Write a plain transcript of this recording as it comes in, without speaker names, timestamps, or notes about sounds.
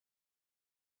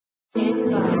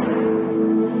Welcome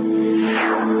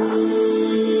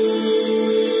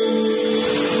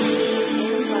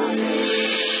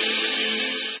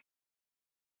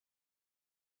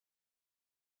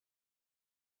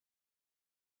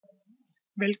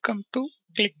to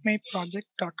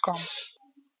ClickMyProject.com.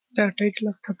 The title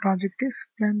of the project is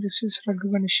Plant Disease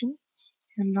Recognition,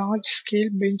 a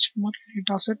large-scale benchmark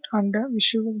dataset under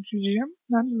visual vision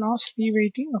and loss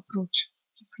reweighting approach.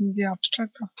 And the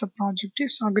abstract of the project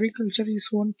is agriculture is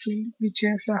one field which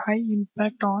has a high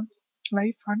impact on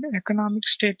life and economic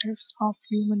status of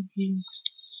human beings.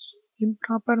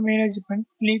 Improper management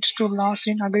leads to loss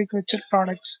in agriculture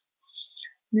products.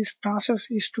 This process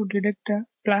is to detect a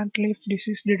plant leaf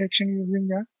disease detection using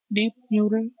a deep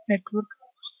neural network,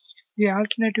 the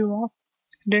alternative of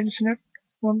DenseNet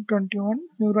 121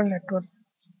 neural network.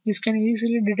 This can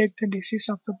easily detect the disease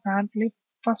of the plant leaf.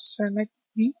 First, select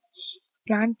the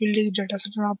plant village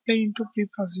dataset and apply into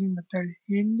pre-processing method.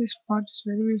 In this part, it's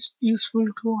very useful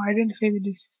to identify the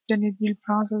disease. Then it will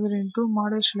process it into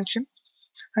model selection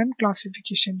and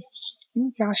classification.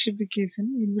 In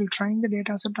classification, it will train the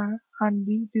dataset and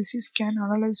the disease can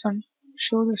analyze and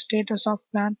show the status of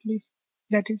plant leaf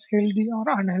that is healthy or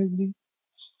unhealthy.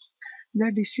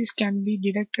 The disease can be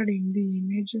detected in the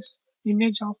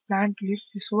image of plant leaf.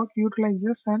 This work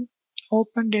utilizes an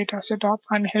open dataset of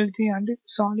unhealthy and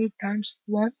solid plants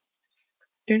where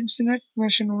DenseNet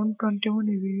version 121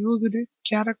 is used to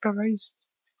characterize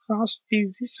cross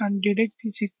species and detect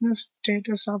the sickness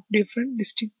status of different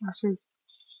distinct classes.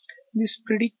 The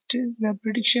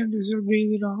prediction result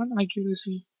based on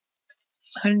accuracy.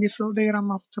 And the flow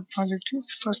diagram of the project is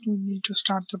first we need to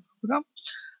start the program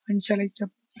and select the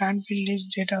plant village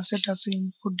dataset as the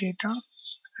input data,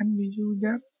 and we use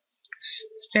the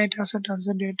dataset as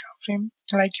a data frame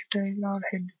like a tail or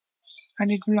head,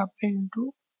 and it will apply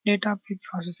into data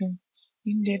pre-processing.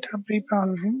 In data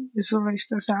pre-processing, visualize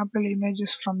the sample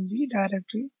images from the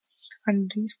directory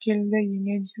and rescale the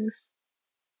images.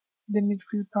 Then it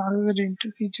will process it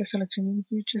into feature selection. In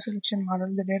feature selection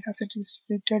model, the dataset is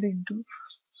split into two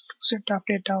sets of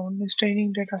data. One is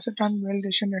training dataset and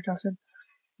validation dataset.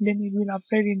 Then it will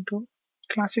apply into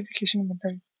classification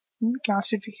method. In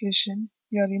classification,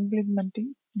 we are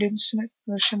implementing DenseNet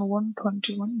version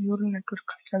 121 neural network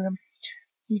algorithm,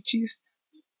 which is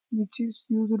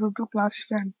used to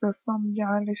classify and perform the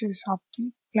analysis of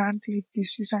the plant leaf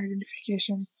disease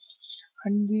identification,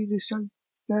 and the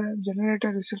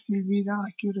generated result will be the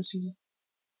accuracy.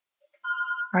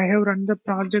 I have run the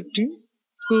project in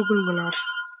Google Valor,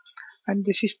 and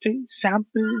this is the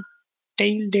sample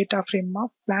tail data frame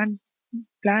of plant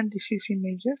disease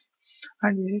images,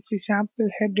 and this is the sample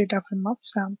head data frame of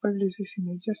sample disease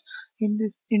images. In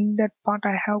that part,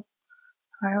 I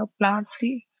have plotted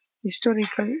the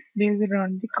historical based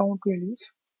on the count values,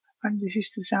 and this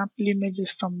is the sample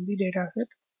images from the dataset.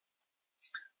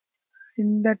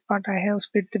 In that part, I have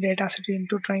split the dataset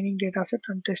into training dataset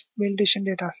and test validation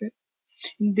dataset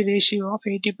in the ratio of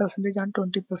 80% and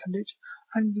 20%.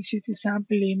 And this is the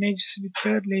sample images with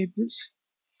their labels.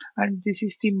 And this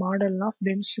is the model of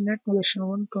DenseNet version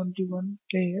 121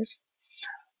 layers.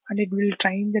 And it will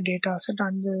train the dataset,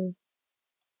 and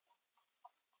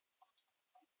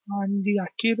the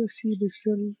accuracy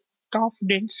result of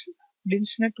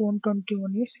DenseNet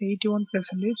 121 is 81%.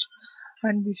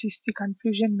 And this is the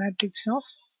confusion matrix of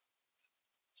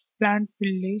plant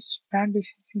disease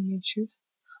images,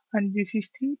 and this is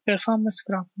the performance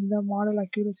graph. The model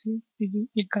accuracy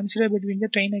it considered between the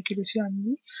train accuracy and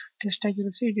the test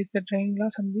accuracy. It is the train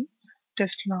loss and the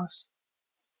test loss.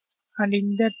 And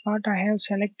in that part, I have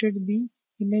selected the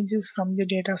images from the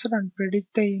dataset and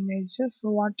predict the images. So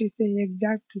what is the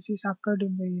exact disease occurred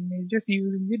in the images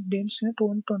using the DenseNet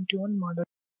 121 model.